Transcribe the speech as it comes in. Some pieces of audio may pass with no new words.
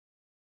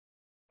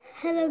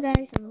Hello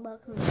guys and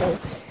welcome to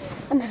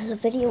another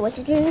video. What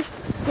today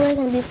we're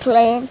going to be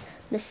playing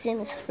The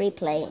Sims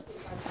FreePlay.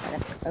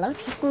 A lot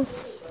of people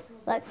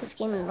like this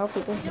game and a lot of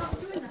people hate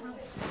it.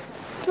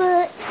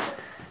 But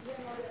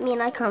me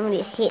and I can't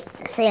really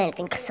say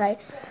anything because I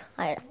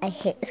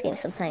hate this game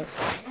sometimes.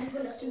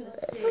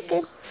 But it's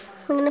okay.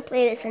 We're going to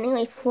play this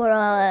anyway for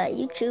our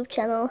YouTube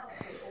channel.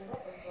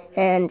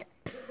 And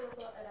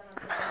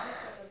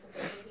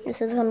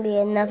this is going to be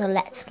another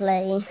Let's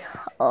Play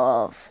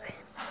of...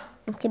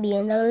 It could be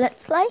another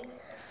Let's Play.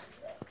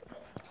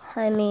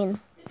 I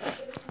mean,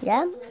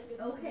 yeah.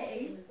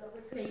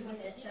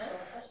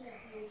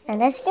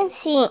 And as you can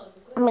see,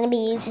 I'm going to be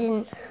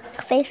using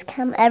a face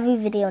cam every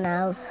video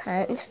now.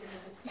 And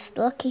it's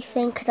the lucky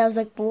thing because I was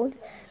like bored.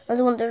 I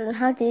was wondering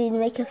how do you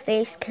make a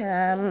face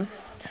cam.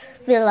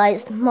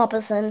 Realized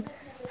mobbers and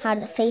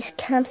had the face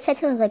cam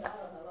setting. I was like,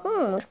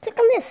 let's click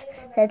on this.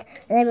 It said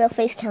enable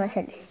face cam. I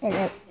said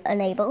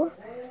enable.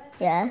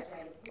 Yeah.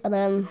 And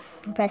then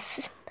press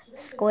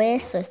square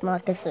so it's not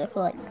like a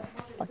circle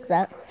like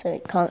that, so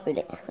it can't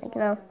really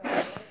but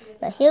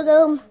here we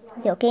go.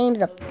 Your games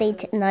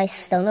update,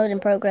 nice, download in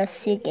progress,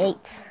 see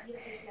gates.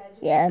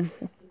 Yeah,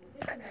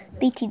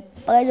 BT,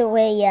 by the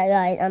way, yeah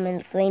guys, I'm in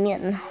Lithuania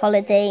and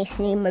holiday, it's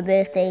near my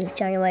birthday,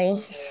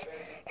 January.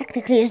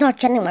 Technically it's not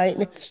January,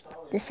 it's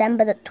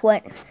December the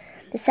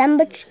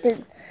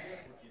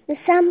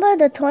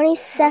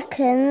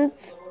 22nd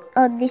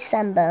of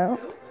December.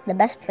 The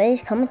best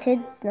place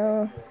commented,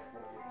 no.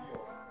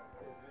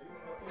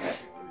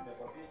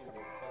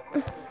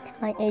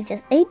 My age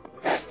is 8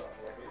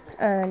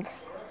 and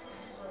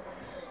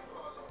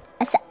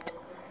accept.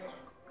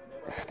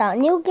 Start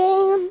new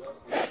game.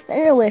 I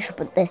don't know where I should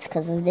put this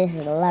because this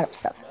is a lot of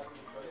stuff.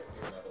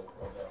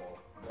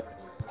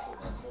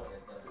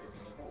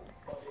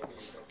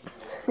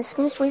 The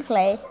Sims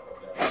FreePlay.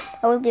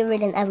 I will be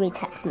reading every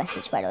text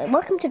message, by the way.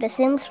 Welcome to The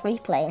Sims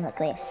FreePlay, like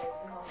this.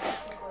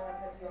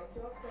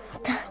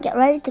 Get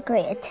ready to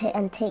create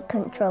and take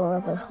control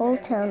of a whole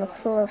town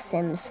full of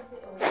Sims.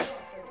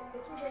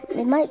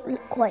 It might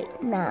look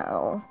quiet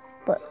now,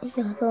 but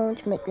you're going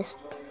to make this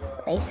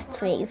place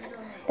thrive.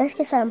 Let's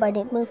get started by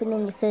moving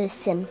in the first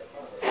sim.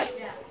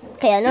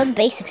 Okay, I know the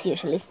basics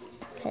usually.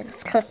 Okay,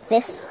 let's click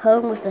this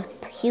home with a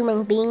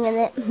human being in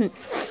it.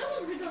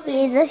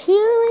 He's a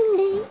human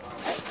being.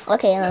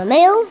 Okay,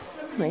 male.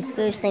 My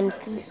first name's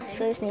gonna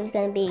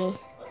be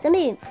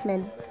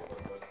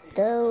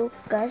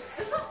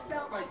Mendogas.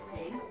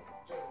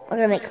 I'm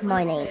gonna make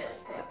my name.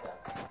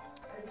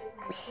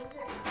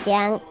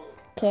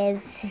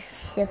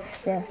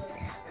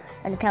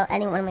 And tell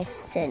anyone my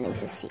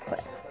surname's a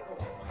secret.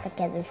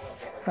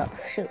 Oh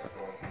shoot.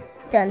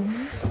 Done.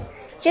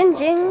 Jing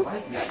jing.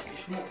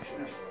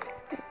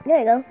 There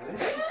you go.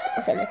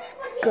 Okay, let's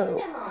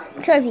go.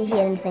 Try if you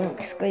hear anything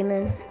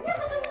screaming.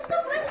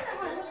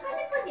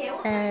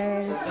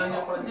 And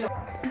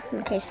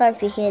okay, sorry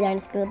if you hear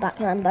anything in the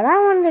background, but I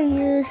want to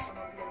use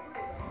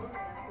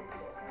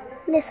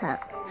this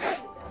hat.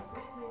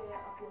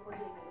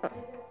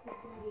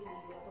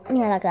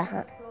 Yeah, like that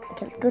hat.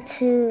 Okay, let's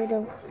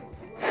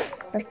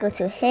go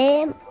to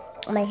hair.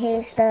 My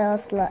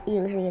hairstyles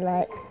usually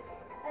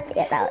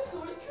get that.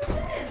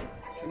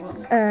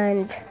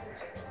 And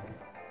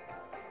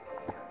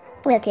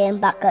okay, I'm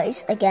back,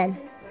 guys. Again,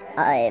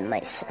 I am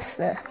my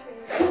sister. I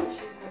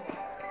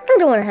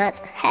don't want a hat.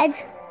 Head.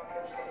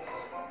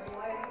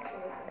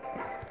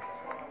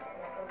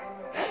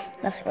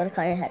 That's what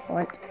kind of head I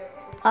want.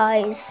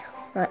 Eyes.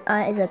 My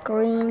eyes are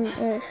greenish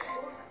and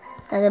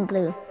then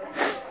blue.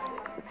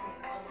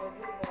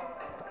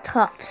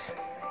 Tops.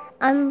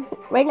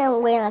 Right now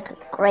I'm wearing like a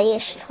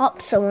greyish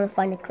top, so I want to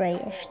find a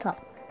greyish top.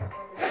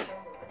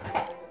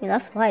 Yeah,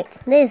 that's white.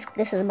 This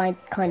is my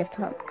kind of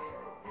top.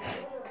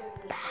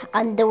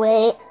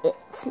 Underwear,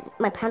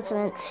 my pants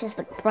are just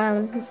like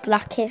brown,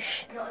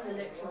 blackish.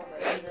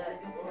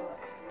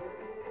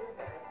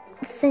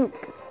 I think.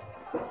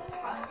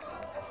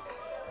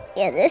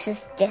 Yeah, this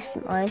is just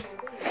my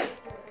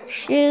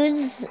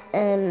shoes.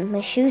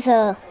 My shoes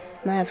are.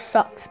 I have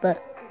socks,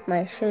 but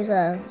my shoes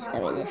are just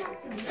gonna be this.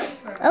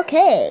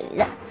 Okay,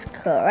 that's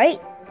great.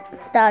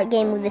 Start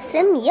game with the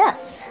sim,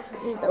 yes.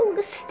 Oh,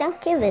 the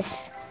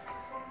Stankivis.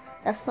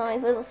 That's not my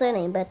little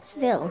surname, but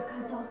still.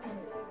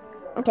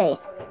 Okay,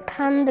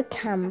 pan the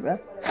camera.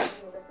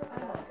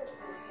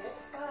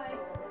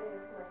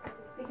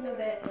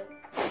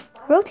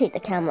 Rotate the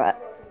camera.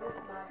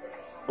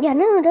 Yeah,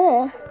 no,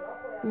 there.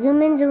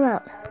 Zoom in, zoom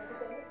out.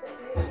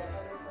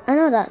 I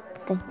know that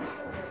thing.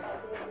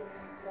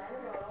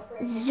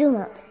 Zoom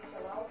out.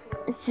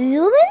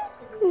 Zoom in,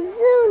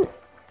 zoom.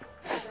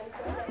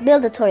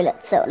 Build a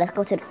toilet. So let's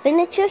go to the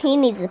furniture. He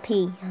needs a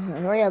pee.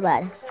 Real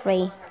bad.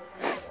 3.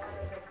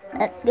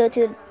 Let's go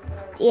to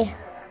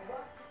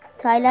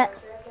toilet.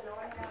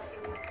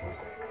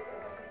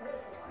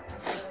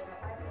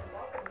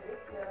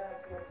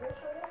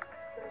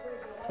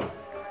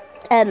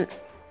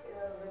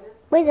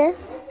 Wait there.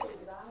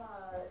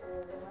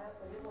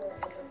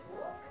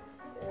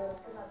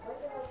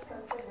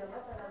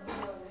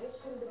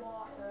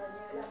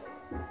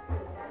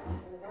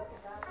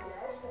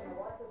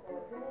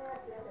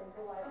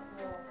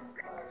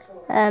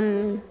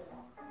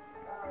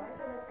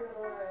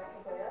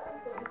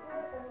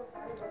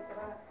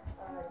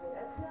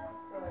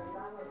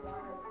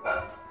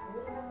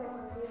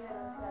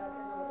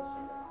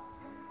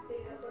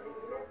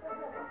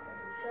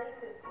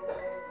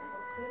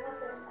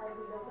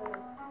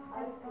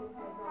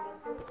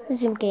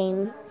 Resume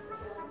game.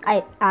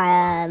 I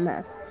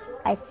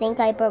think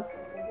I broke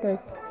the.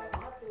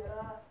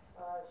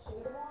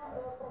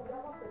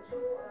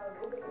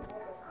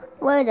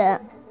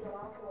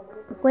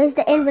 Where's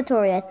the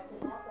inventory?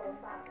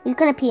 You're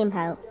gonna pee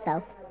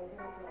himself.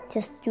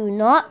 Just do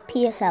not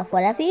pee yourself.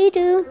 Whatever you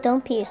do,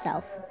 don't pee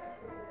yourself.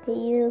 Okay,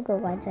 you go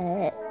right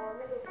there.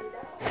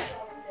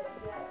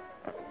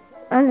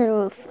 Under the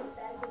roof.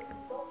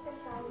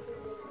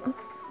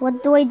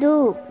 What do I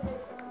do?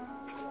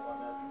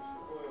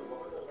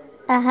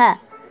 Aha.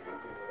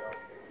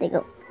 There you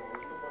go.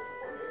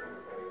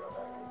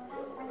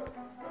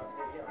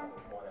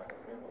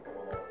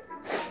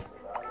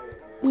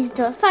 Use the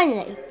door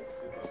finally.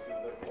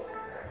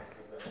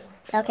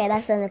 Okay,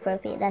 that's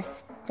inappropriate.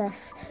 That's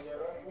just.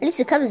 At least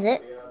it covers it.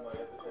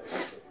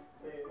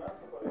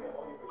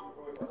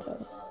 Okay,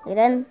 we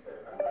done.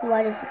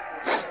 What is it?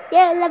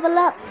 Yeah, level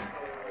up.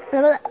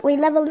 We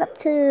leveled up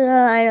to.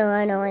 I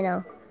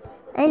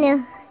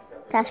know.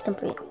 Task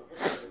complete.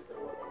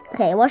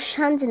 Okay, wash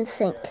hands in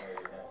sink.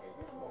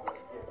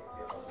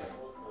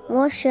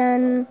 Wash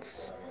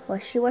hands.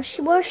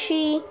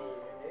 Washy.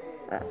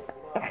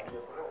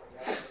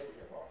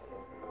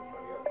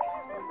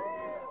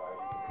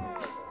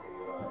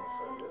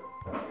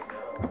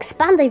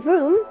 Expand the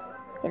room.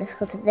 Okay, let's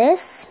go to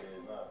this.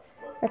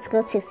 Let's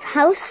go to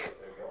house.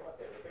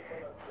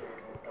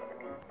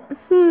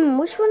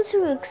 Which one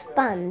should we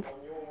expand?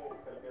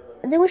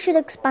 I think we should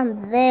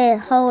expand there.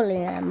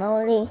 Holy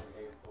moly.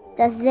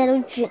 That's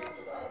 0G.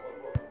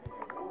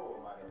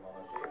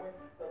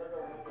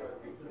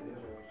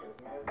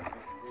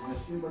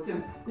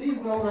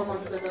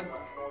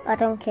 I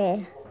don't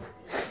care.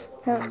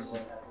 I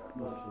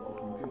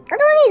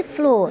don't need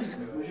floors.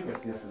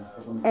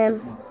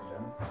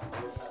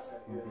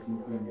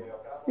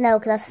 No,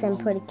 because that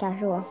seems pretty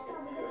casual.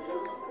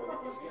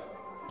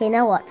 Okay,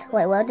 now what?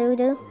 Wait, what do we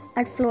do?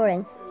 Add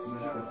flooring.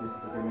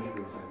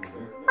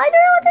 I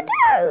don't know what to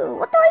do.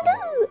 What do I do?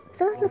 It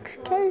just looks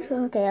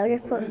casual. Okay, I'll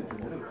just put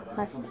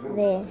that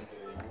there.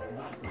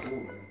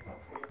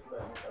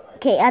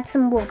 Okay, add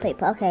some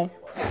wallpaper. Okay.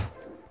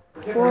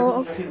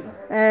 Walls.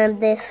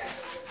 This.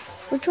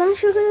 Which one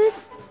should we do?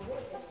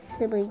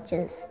 Should we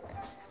just...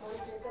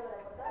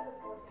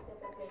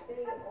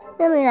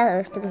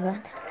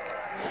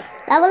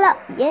 Level up.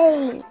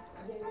 Yay.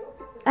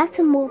 Add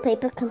some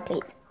wallpaper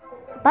complete.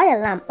 Buy a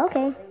lamp.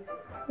 Okay.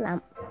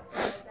 Lamp.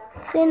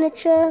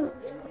 Furniture.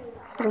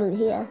 Blue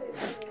here.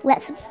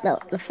 Let's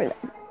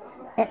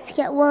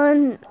get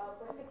one.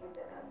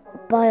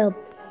 Buy a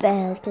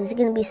bed because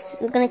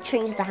we're gonna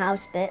change the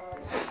house a bit.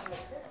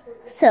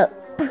 So,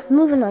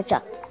 moving on,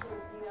 Jack.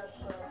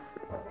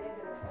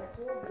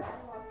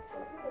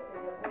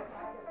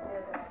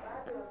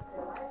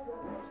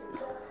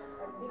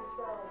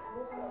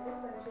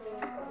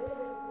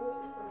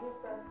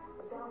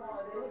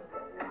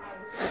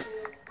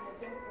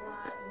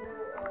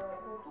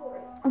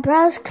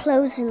 Browse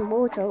clothes and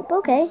wardrobe.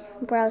 Okay,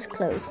 browse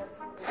clothes.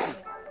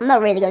 I'm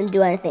not really going to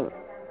do anything.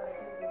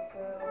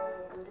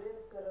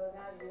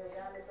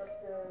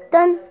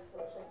 Done.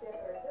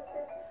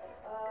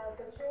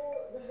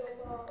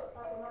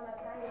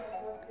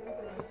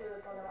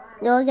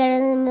 Do I get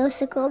a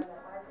musical?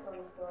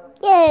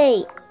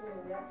 Yay!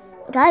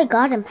 Got a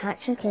garden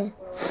patch. Okay.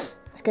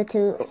 Let's go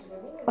to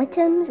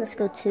items. Let's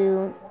go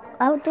to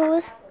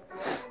outdoors.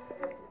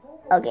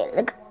 Okay,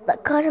 the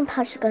garden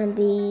patch is going to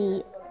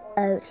be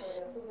out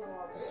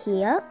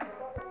here.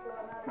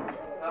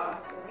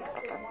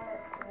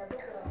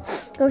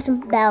 Go some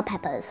bell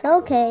peppers.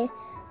 Okay,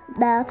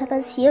 bell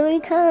peppers, here we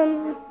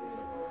come.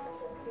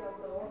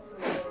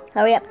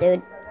 Hurry up,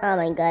 dude. Oh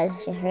my god, I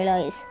just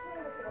realized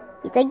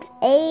it takes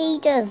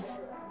ages.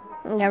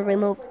 I'm gonna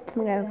move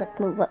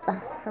up the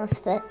house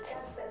bit.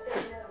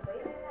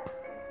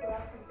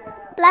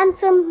 Plant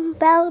some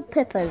bell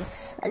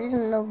peppers. I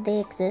didn't know they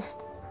exist.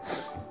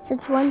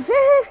 Such one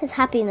is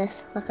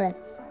happiness. Look at it.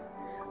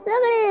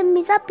 Look at him,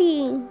 he's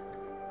happy.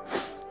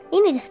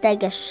 You need to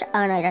take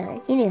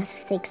you need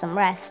to take some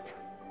rest.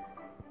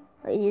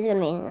 He's gonna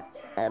be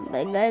a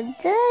big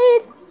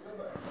update.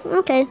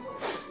 Okay.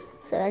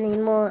 So I need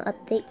more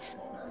updates.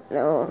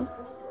 No.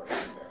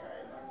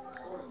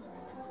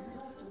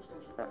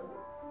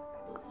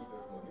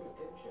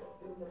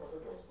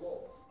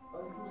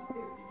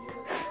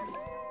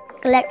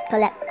 Collect.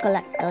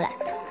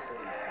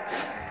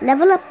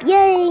 Level up,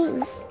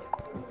 yay!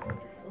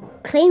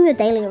 Claim your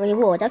daily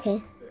reward.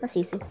 Okay, that's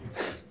easy.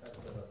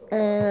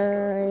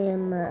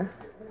 Claim.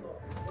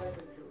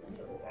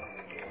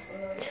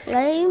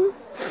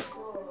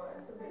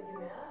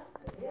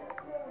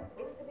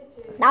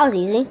 That was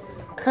easy.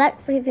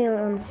 Collect review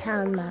on the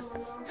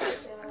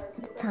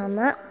town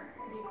map.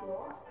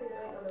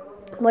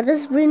 What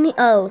does really?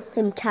 Oh,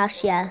 in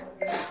cash, yeah.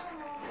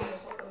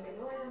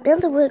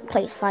 Build a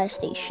workplace fire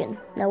station.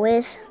 There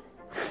is.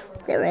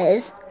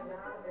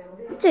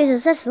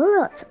 Jesus, that's a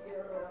lot.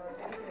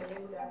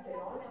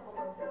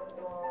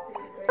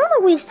 I'm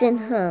not wasting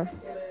her.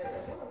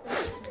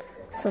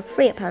 For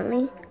free,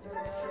 apparently.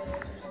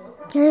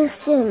 Can I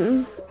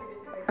assume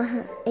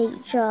a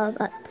job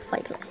at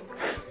FreePlay?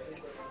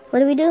 What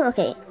do we do?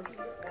 Okay.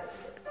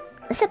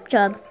 Accept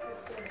job.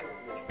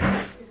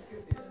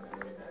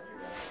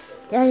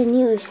 There's a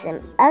new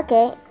sim.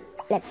 Okay.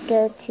 Let's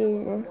go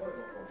to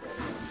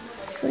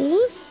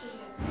free.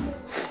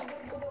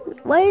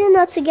 Why are they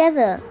not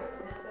together?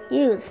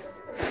 Use.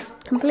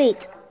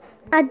 Complete.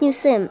 Add new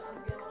sim.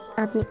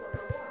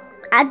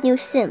 Add new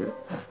sim.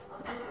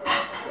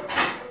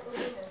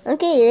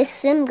 Okay, this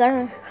sim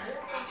gonna.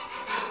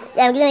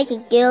 Yeah, I'm gonna make a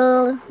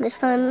guild this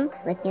time.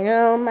 Like, you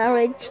know,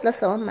 marriage. That's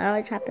how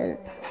marriage happens.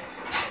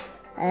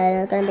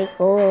 And it's gonna be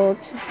called.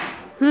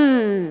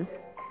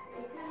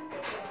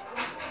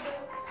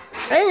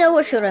 I don't know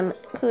who should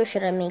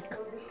I make.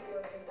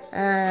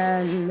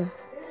 I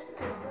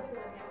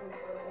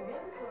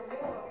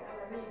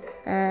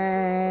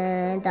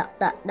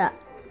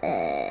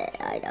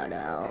don't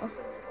know.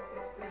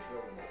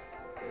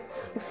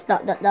 It's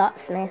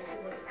Smith.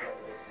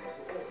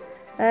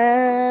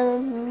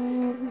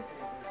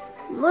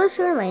 What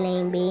should my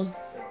name be?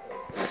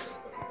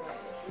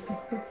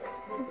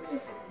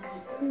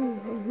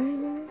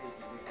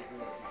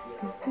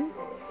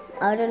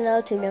 I don't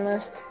know, to be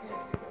honest.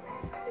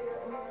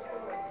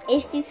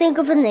 If you think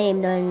of a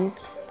name, then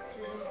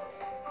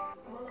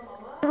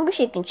I wish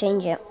you can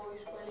change it,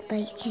 but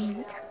you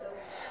can't.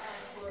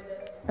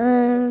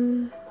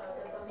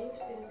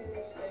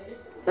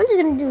 What are you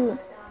gonna do?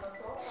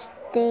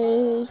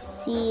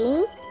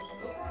 Stacy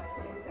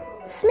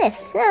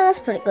Smith. Yeah, that's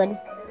pretty good.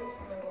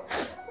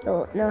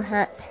 Oh, no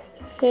hats.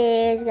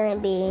 Here's gonna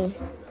be.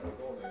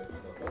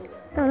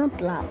 Oh, not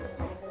black.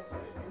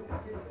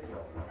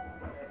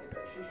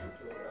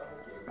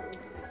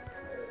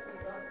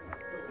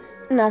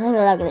 No, I think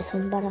I like this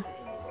one better.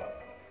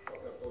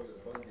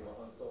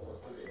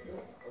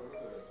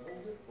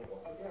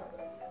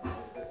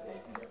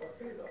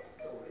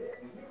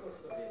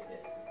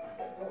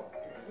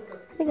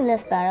 I think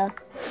that's better.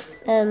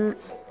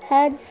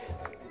 Head.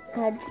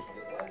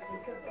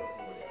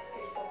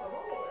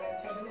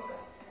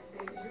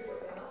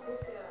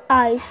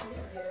 Eyes.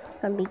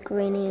 Gonna be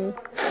greeny.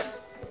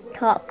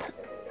 Top.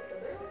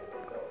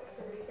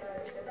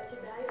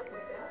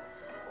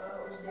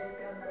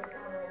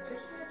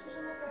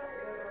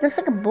 Looks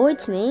like a boy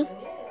to me.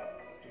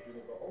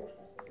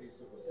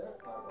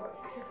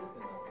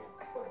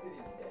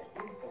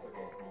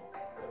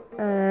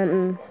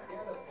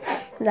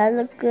 That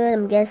look good,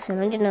 I'm guessing.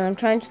 I don't know, I'm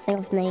trying to think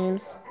of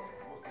names.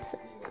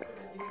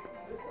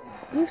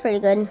 That's pretty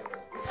good.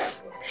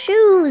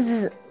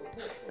 Shoes!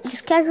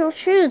 Just casual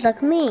shoes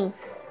like me.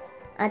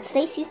 Add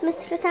Stacy Smith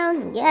to the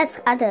town? Yes,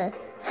 add her.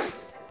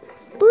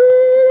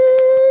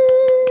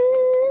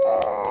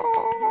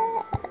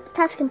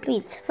 Task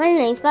complete.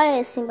 Finally,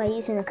 inspire us by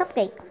using a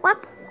cupcake.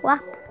 Quack,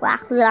 quack,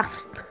 quack, quack.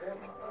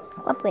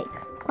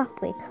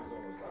 Cupcake.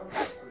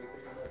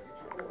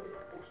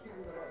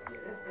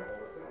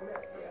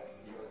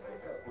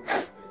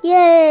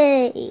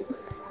 Yay!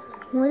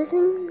 What is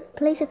it?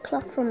 Place a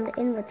clock from the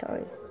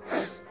inventory.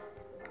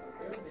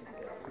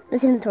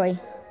 This inventory.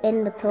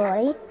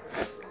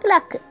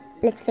 Clock.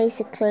 Let's place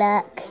a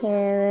clock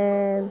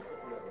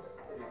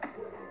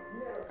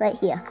right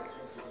here.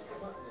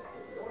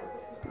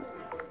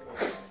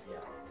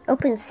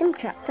 Open sim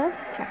tracker,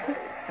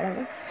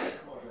 whatever.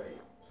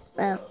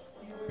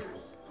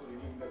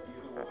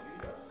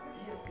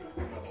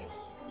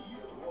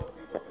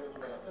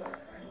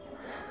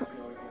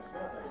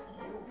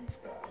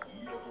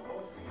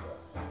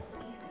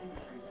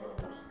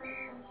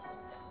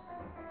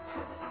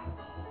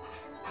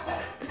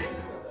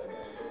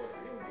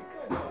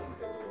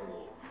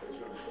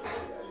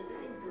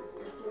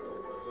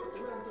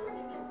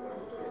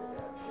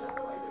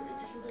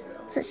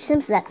 Such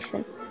sim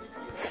selection.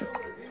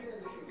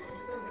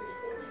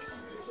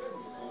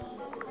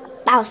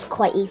 That was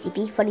quite easy.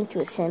 Be funny to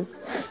a sim.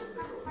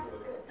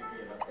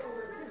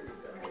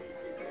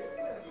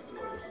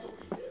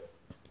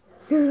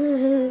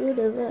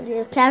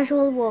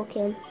 Casual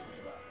walking.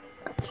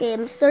 Okay,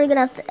 I'm still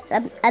gonna have to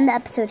end the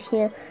episode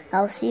here.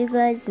 I'll see you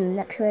guys in the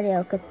next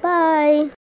video. Goodbye.